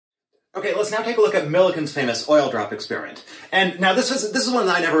Okay, let's now take a look at Millikin's famous oil drop experiment. And now this is one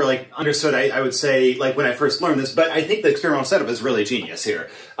that I never really understood, I would say, like when I first learned this, but I think the experimental setup is really genius here.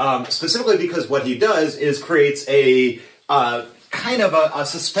 Specifically because what he does is creates a kind of a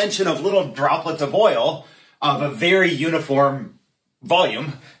suspension of little droplets of oil of a very uniform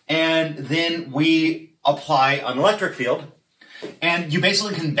volume, and then we apply an electric field. And you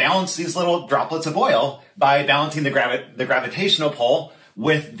basically can balance these little droplets of oil by balancing the gravitational pull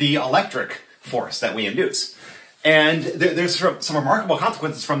with the electric force that we induce. And there's some remarkable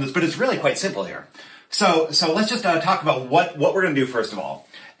consequences from this, but it's really quite simple here. So let's just talk about what we're going to do first of all.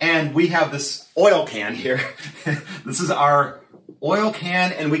 And we have this oil can here. This is our oil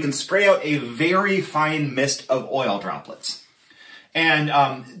can, and we can spray out a very fine mist of oil droplets. And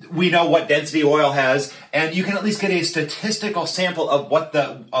we know what density oil has, and you can at least get a statistical sample of what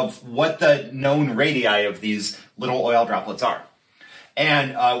the known radii of these little oil droplets are.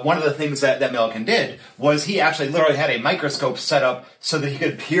 And one of the things that Millikin did was he actually literally had a microscope set up so that he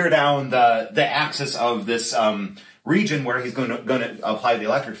could peer down the axis of this region where he's going to apply the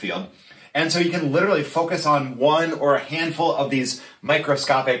electric field. And so you can literally focus on one or a handful of these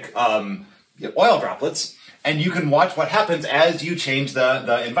microscopic oil droplets, and you can watch what happens as you change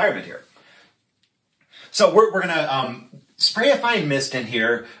the environment here. So we're going to spray a fine mist in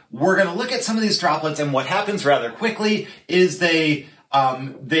here. We're going to look at some of these droplets, and what happens rather quickly is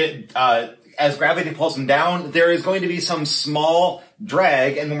as gravity pulls them down, there is going to be some small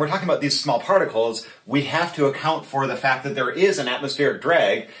drag, and when we're talking about these small particles, we have to account for the fact that there is an atmospheric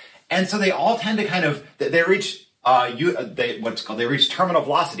drag, and so they all tend to kind of, they reach they reach terminal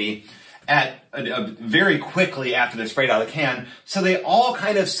velocity at very quickly after they're sprayed out of the can, so they all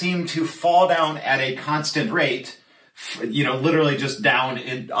kind of seem to fall down at a constant rate, literally just down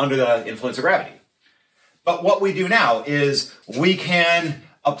under the influence of gravity. But what we do now is we can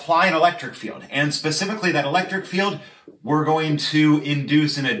apply an electric field, and specifically that electric field we're going to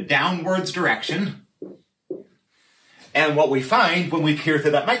induce in a downwards direction. And what we find when we peer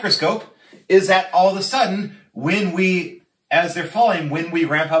through that microscope is that all of a sudden, as they're falling, when we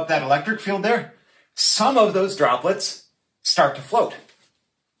ramp up that electric field there, some of those droplets start to float.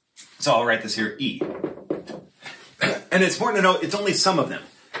 So I'll write this here, E. And it's important to note, it's only some of them.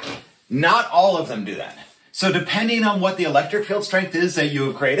 Not all of them do that. So depending on what the electric field strength is that you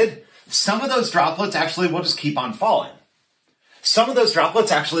have created, some of those droplets actually will just keep on falling. Some of those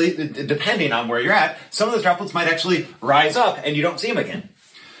droplets actually, depending on where you're at, some of those droplets might actually rise up and you don't see them again.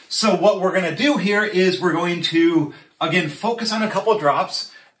 So what we're going to do here is we're going to, again, focus on a couple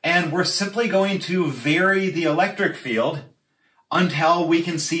drops, and we're simply going to vary the electric field until we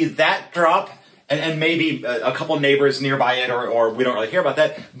can see that drop and maybe a couple neighbors nearby it, or we don't really care about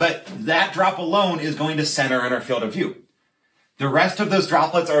that, but that drop alone is going to center in our field of view. The rest of those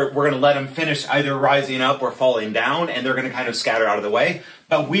droplets we're going to let them finish either rising up or falling down, and they're going to kind of scatter out of the way.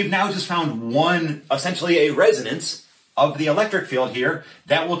 But we've now just found essentially a resonance of the electric field here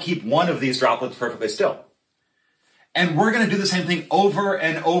that will keep one of these droplets perfectly still. And we're going to do the same thing over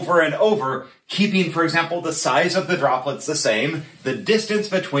and over and over, keeping, for example, the size of the droplets the same, the distance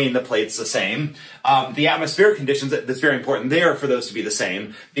between the plates the same, the atmospheric conditions, that's very important there for those to be the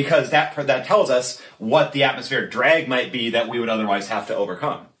same, because that tells us what the atmospheric drag might be that we would otherwise have to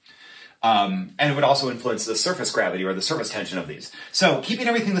overcome. And it would also influence the surface gravity or the surface tension of these. So keeping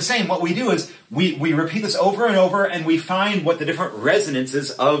everything the same, what we do is we repeat this over and over, and we find what the different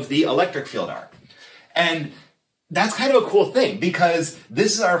resonances of the electric field are. And that's kind of a cool thing, because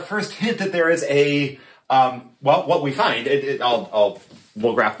this is our first hint that there is what we find,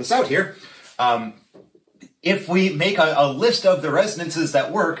 we'll graph this out here. If we make a list of the resonances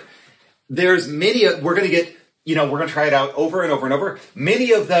that work, there's many, we're going to get, we're going to try it out over and over and over.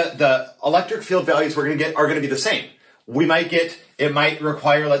 Many of the electric field values we're going to get are going to be the same. It might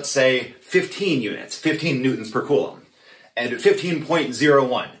require, let's say, 15 units, 15 newtons per coulomb, and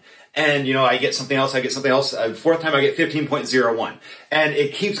 15.01. And, I get something else, fourth time I get 15.01. And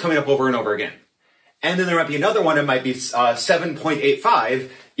it keeps coming up over and over again. And then there might be another one, it might be 7.85,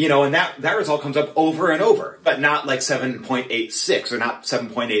 and that result comes up over and over, but not like 7.86 or not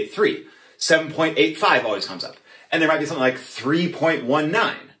 7.83. 7.85 always comes up. And there might be something like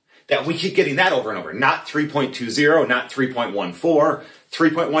 3.19 that we keep getting that over and over. Not 3.20, not 3.14, 3.19,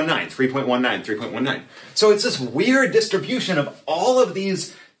 3.19, 3.19. So it's this weird distribution of all of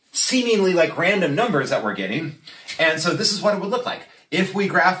these seemingly like random numbers that we're getting. And so this is what it would look like. If we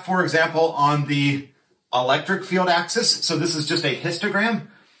graph, for example, on the electric field axis, so this is just a histogram,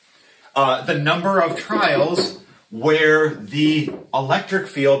 the number of trials where the electric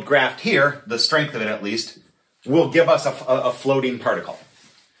field graphed here, the strength of it at least, will give us a floating particle.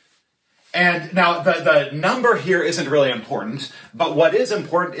 And now the number here isn't really important, but what is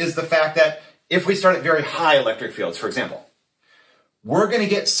important is the fact that if we start at very high electric fields, for example, we're going to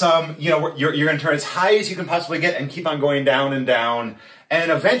get some, you're going to turn as high as you can possibly get and keep on going down and down.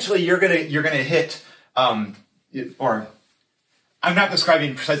 And eventually you're going to hit, or I'm not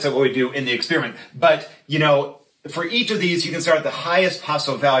describing precisely what we do in the experiment, but, for each of these, you can start at the highest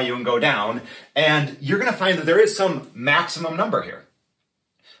possible value and go down. And you're going to find that there is some maximum number here.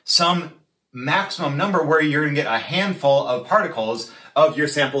 Some maximum number where you're going to get a handful of particles of your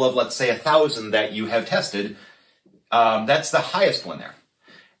sample of, let's say, 1,000 that you have tested. That's the highest one there.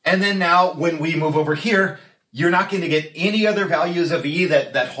 And then now when we move over here, you're not going to get any other values of E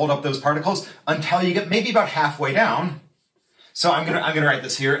that hold up those particles until you get maybe about halfway down. So I'm gonna write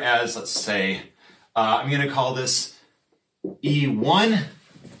this here as, let's say, I'm going to call this E1.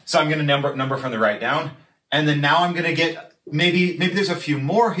 So I'm going to number from the right down. And then now I'm going to get, maybe there's a few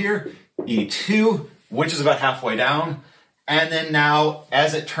more here, E2, which is about halfway down. And then now,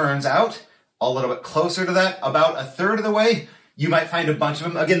 as it turns out, a little bit closer to that, about a third of the way, you might find a bunch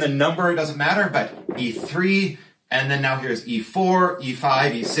of them. Again, the number doesn't matter, but E3, and then now here's E4,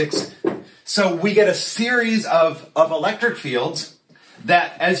 E5, E6. So we get a series of electric fields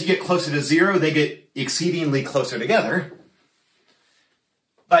that, as you get closer to zero, they get exceedingly closer together.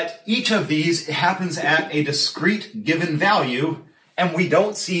 But each of these happens at a discrete given value, and we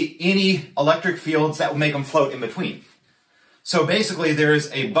don't see any electric fields that will make them float in between. So basically,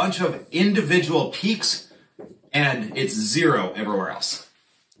 there's a bunch of individual peaks, and it's zero everywhere else.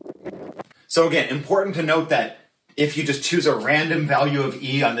 So again, important to note that if you just choose a random value of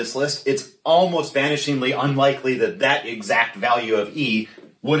E on this list, it's almost vanishingly unlikely that that exact value of E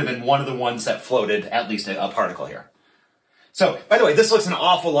would have been one of the ones that floated at least a particle here. So, by the way, this looks an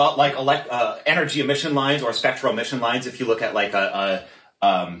awful lot like energy emission lines or spectral emission lines if you look at like a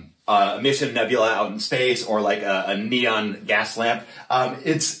emission nebula out in space or like a neon gas lamp.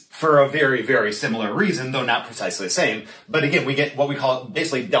 It's for a very, very similar reason, though not precisely the same. But again, we get what we call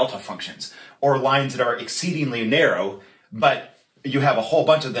basically delta functions, or lines that are exceedingly narrow, but you have a whole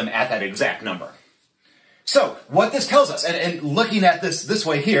bunch of them at that exact number. So what this tells us, and looking at this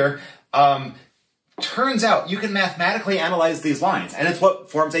way here, turns out you can mathematically analyze these lines, and it's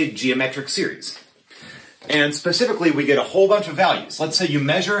what forms a geometric series. And specifically, we get a whole bunch of values. Let's say you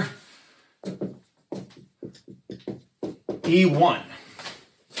measure E1.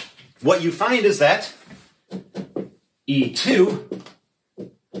 What you find is that E2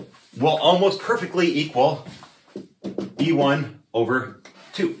 will almost perfectly equal E1 over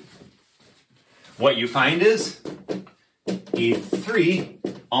 2. What you find is E3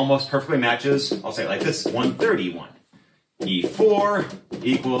 almost perfectly matches, I'll say it like this, 1/3 E1. E4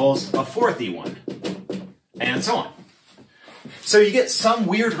 equals a fourth E1, and so on. So you get some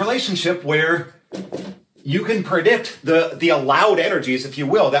weird relationship where you can predict the allowed energies, if you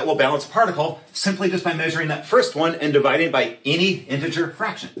will, that will balance a particle simply just by measuring that first one and dividing by any integer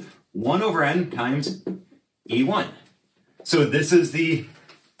fraction. 1 over n times E1. So this is the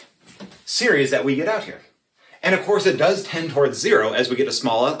series that we get out here. And of course, it does tend towards zero as we get to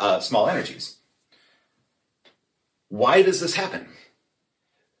small energies. Why does this happen?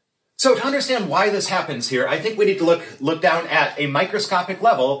 So to understand why this happens here, I think we need to look down at a microscopic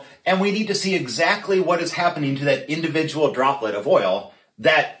level, and we need to see exactly what is happening to that individual droplet of oil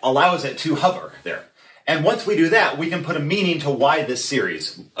that allows it to hover there. And once we do that, we can put a meaning to why this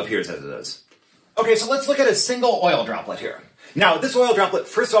series appears as it is. Okay, so let's look at a single oil droplet here. Now, this oil droplet,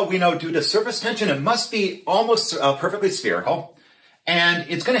 first of all, we know due to surface tension, it must be almost perfectly spherical. And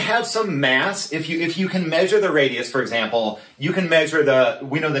it's going to have some mass. If you can measure the radius, for example, you can measure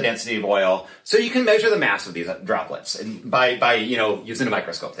we know the density of oil, so you can measure the mass of these droplets and by using a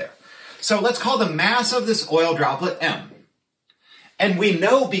microscope there. So let's call the mass of this oil droplet M. And we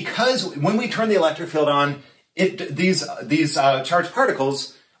know because when we turn the electric field on, these charged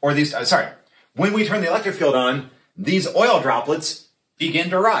particles, or when we turn the electric field on, these oil droplets begin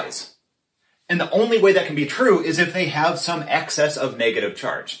to rise. And the only way that can be true is if they have some excess of negative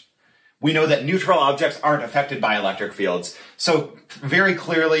charge. We know that neutral objects aren't affected by electric fields. So very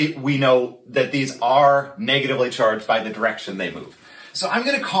clearly, we know that these are negatively charged by the direction they move. So I'm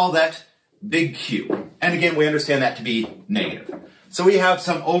going to call that big Q. And again, we understand that to be negative. So we have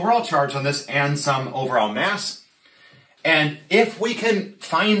some overall charge on this and some overall mass. And if we can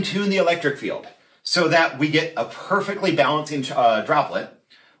fine-tune the electric field so that we get a perfectly balancing droplet,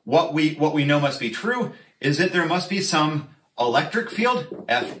 what we know must be true is that there must be some electric field,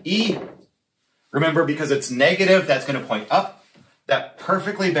 Fe. Remember, because it's negative, that's going to point up. That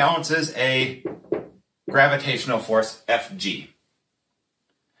perfectly balances a gravitational force, Fg.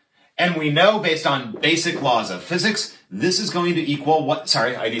 And we know based on basic laws of physics, this is going to equal what,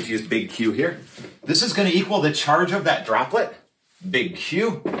 sorry, I need to use big Q here. This is going to equal the charge of that droplet, big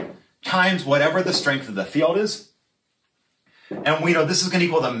Q, times whatever the strength of the field is. And we know this is going to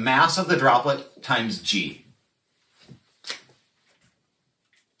equal the mass of the droplet times G.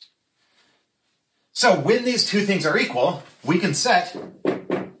 So when these two things are equal, we can set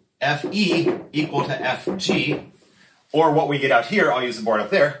Fe equal to Fg, or what we get out here, I'll use the board up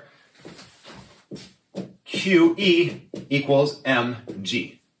there, QE equals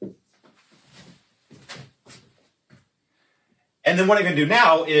mg. And then what I'm going to do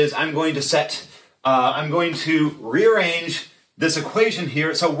now is I'm going to rearrange this equation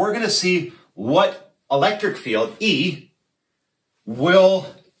here. So we're going to see what electric field, E,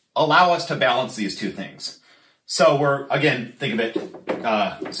 will allow us to balance these two things. So we're, again, think of it,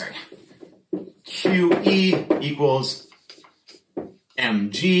 QE equals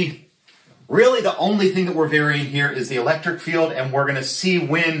mg. Really, the only thing that we're varying here is the electric field, and we're going to see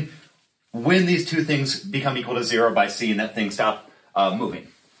when these two things become equal to 0 by seeing that thing stop moving.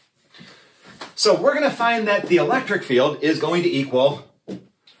 So we're going to find that the electric field is going to equal,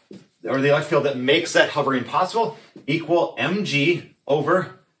 or the electric field that makes that hovering possible, equal mg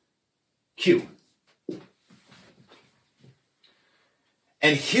over Q.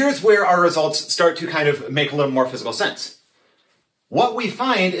 And here's where our results start to kind of make a little more physical sense. What we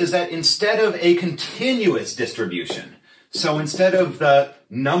find is that instead of a continuous distribution, so instead of the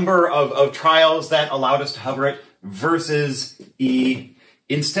number of trials that allowed us to hover it versus E,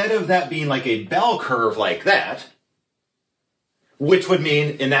 instead of that being like a bell curve like that, which would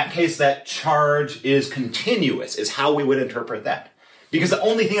mean in that case that charge is continuous, is how we would interpret that. Because the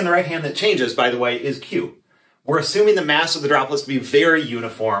only thing on the right hand that changes, by the way, is Q. We're assuming the mass of the droplets to be very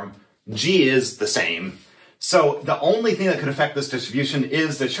uniform. G is the same. So the only thing that could affect this distribution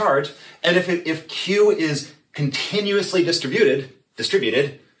is the charge. And if Q is continuously distributed,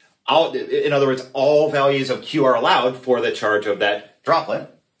 in other words, all values of Q are allowed for the charge of that droplet,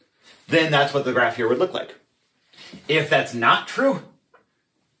 then that's what the graph here would look like. If that's not true,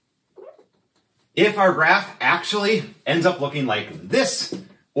 if our graph actually ends up looking like this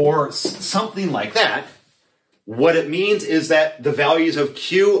or something like that, what it means is that the values of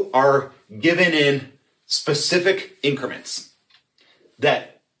Q are given in specific increments.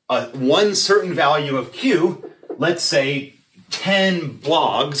 That one certain value of Q, let's say 10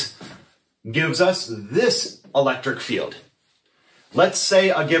 blogs, gives us this electric field. Let's say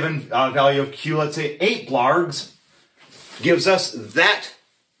a given value of Q, let's say 8 blogs, gives us that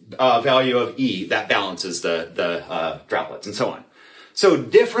value of E that balances the droplets and so on. So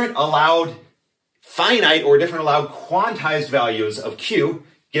different allowed finite or different allowed quantized values of Q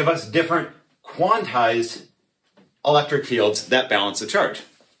give us different quantized electric fields that balance the charge.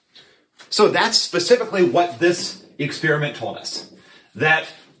 So that's specifically what this experiment told us. That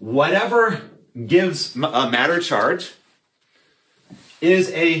whatever gives a matter charge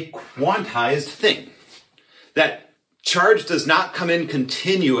is a quantized thing. That charge does not come in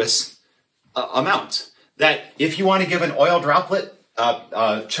continuous amounts. That if you want to give an oil droplet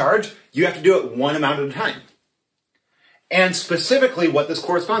charge, you have to do it one amount at a time. And specifically what this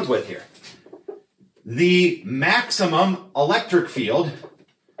corresponds with here. The maximum electric field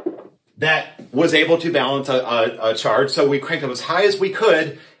that was able to balance a charge, so we cranked up as high as we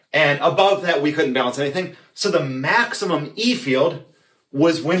could, and above that we couldn't balance anything. So the maximum E field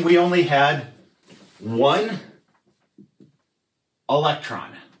was when we only had one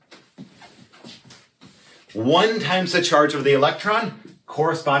electron. 1 times the charge of the electron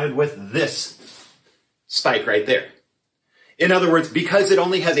corresponded with this spike right there. In other words, because it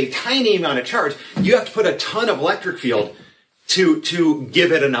only has a tiny amount of charge, you have to put a ton of electric field to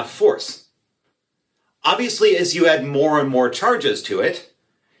give it enough force. Obviously, as you add more and more charges to it,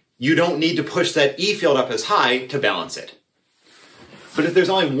 you don't need to push that E field up as high to balance it. But if there's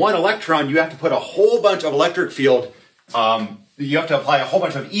only one electron, you have to put a whole bunch of electric field, you have to apply a whole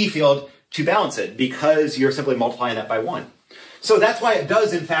bunch of E field to balance it because you're simply multiplying that by 1. So that's why it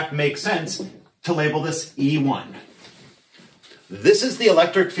does, in fact, make sense to label this E1. This is the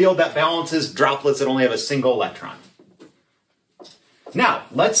electric field that balances droplets that only have a single electron. Now,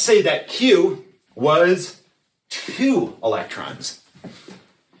 let's say that Q was 2 electrons.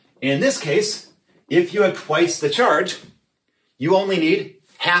 In this case, if you have twice the charge, you only need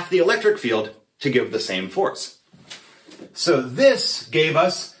half the electric field to give the same force. So this gave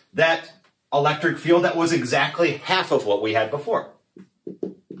us that electric field that was exactly half of what we had before.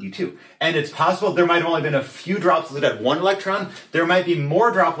 E2. And it's possible there might have only been a few droplets that had 1 electron. There might be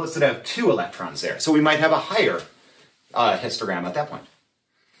more droplets that have 2 electrons there. So we might have a higher histogram at that point.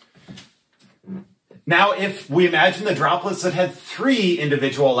 Now, if we imagine the droplets that had 3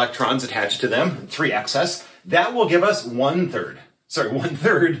 individual electrons attached to them, 3 excess, that will give us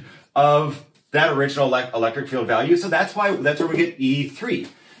 1/3 of that original electric field value. So that's where we get E3.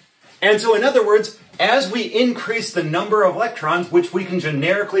 And so in other words, as we increase the number of electrons, which we can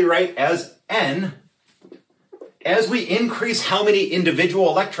generically write as N, as we increase how many individual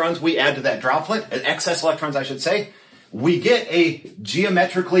electrons we add to that droplet, excess electrons I should say, we get a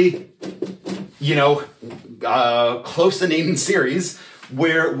geometrically, close to named series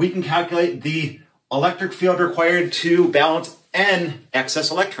where we can calculate the electric field required to balance N excess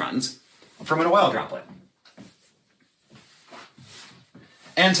electrons from an oil droplet.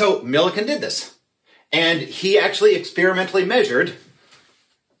 And so Millikin did this. And he actually experimentally measured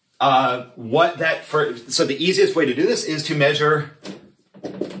so the easiest way to do this is to measure,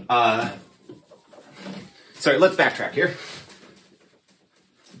 let's backtrack here.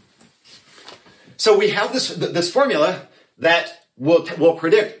 So we have this formula that will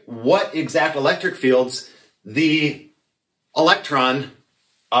predict what exact electric fields the electron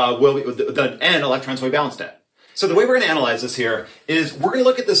the N electrons will be balanced at. So the way we're going to analyze this here is we're going to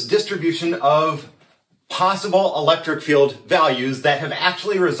look at this distribution of possible electric field values that have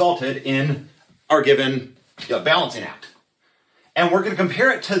actually resulted in our given balancing act. And we're going to compare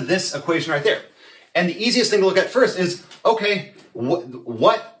it to this equation right there. And the easiest thing to look at first is, okay,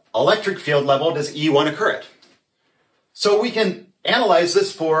 what electric field level does E1 occur at? So we can analyze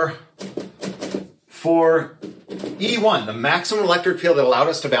this for E1, the maximum electric field that allowed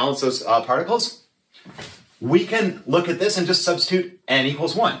us to balance those particles. We can look at this and just substitute N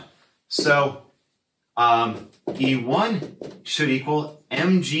equals 1. So E1 should equal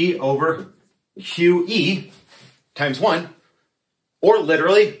mg over QE times 1. Or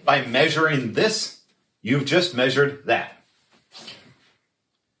literally, by measuring this, you've just measured that.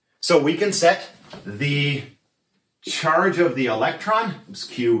 So we can set the charge of the electron,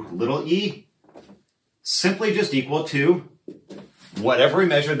 Q little e, simply just equal to whatever we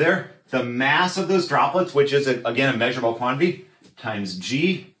measured there, the mass of those droplets, which is, again, a measurable quantity, times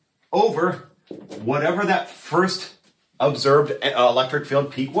G over whatever that first observed electric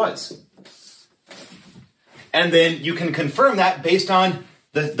field peak was. And then you can confirm that based on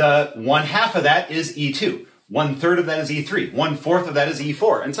the 1/2 of that is E2, 1/3 of that is E3, 1/4 of that is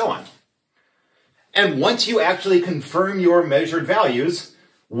E4, and so on. And once you actually confirm your measured values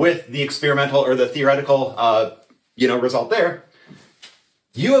with the experimental or the theoretical result there,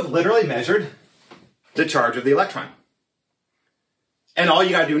 you have literally measured the charge of the electron. And all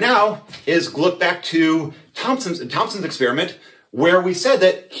you got to do now is look back to Thomson's experiment, where we said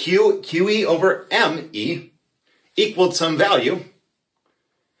that QE over ME equaled some value.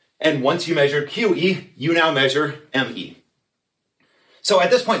 And once you measure QE, you now measure ME. So at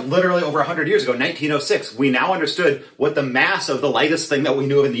this point, literally over 100 years ago, 1906, we now understood what the mass of the lightest thing that we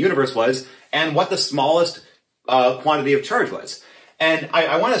knew of in the universe was and what the smallest quantity of charge was. And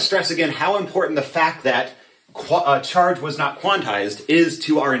I want to stress again how important the fact that charge was not quantized is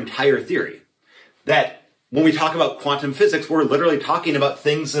to our entire theory. That when we talk about quantum physics, we're literally talking about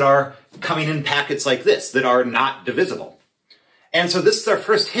things that are coming in packets like this, that are not divisible. And so this is our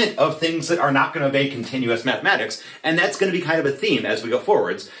first hint of things that are not going to obey continuous mathematics, and that's going to be kind of a theme as we go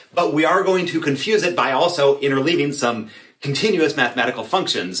forwards, but we are going to confuse it by also interleaving some continuous mathematical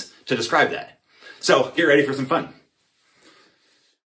functions to describe that. So get ready for some fun.